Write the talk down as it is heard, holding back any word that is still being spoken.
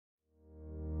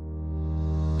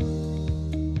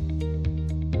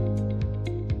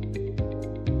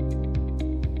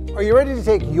Are you ready to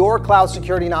take your cloud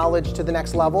security knowledge to the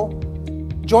next level?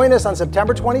 Join us on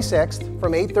September 26th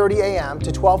from 8:30 a.m. to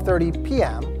 12:30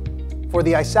 p.m. for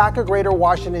the ISACA Greater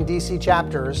Washington, D.C.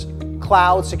 chapter's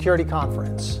Cloud Security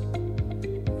Conference.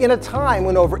 In a time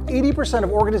when over 80%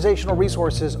 of organizational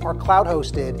resources are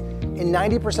cloud-hosted and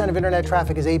 90% of internet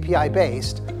traffic is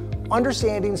API-based,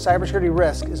 understanding cybersecurity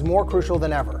risk is more crucial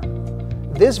than ever.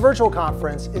 This virtual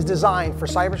conference is designed for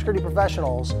cybersecurity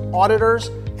professionals, auditors,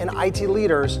 and IT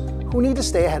leaders who need to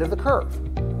stay ahead of the curve.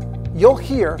 You'll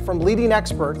hear from leading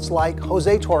experts like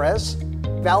Jose Torres,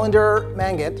 Valinder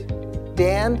Mangat,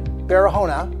 Dan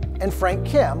Barahona, and Frank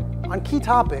Kim on key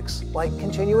topics like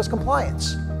continuous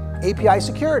compliance, API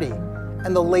security,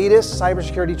 and the latest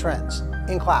cybersecurity trends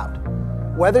in cloud.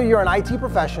 Whether you're an IT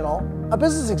professional, a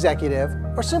business executive,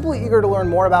 or simply eager to learn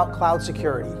more about cloud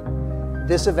security,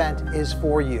 this event is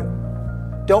for you.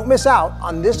 Don't miss out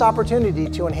on this opportunity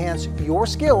to enhance your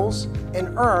skills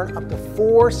and earn up to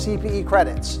 4 CPE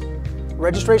credits.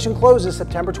 Registration closes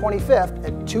September 25th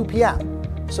at 2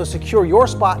 p.m., so secure your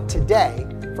spot today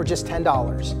for just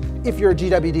 $10 if you're a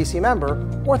GWDC member,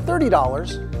 or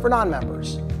 $30 for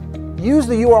non-members. Use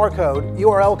the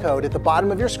URL code at the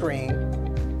bottom of your screen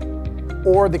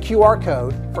or the QR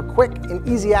code for quick and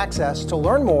easy access to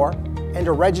learn more and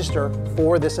to register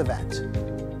for this event.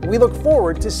 We look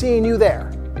forward to seeing you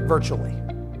there virtually.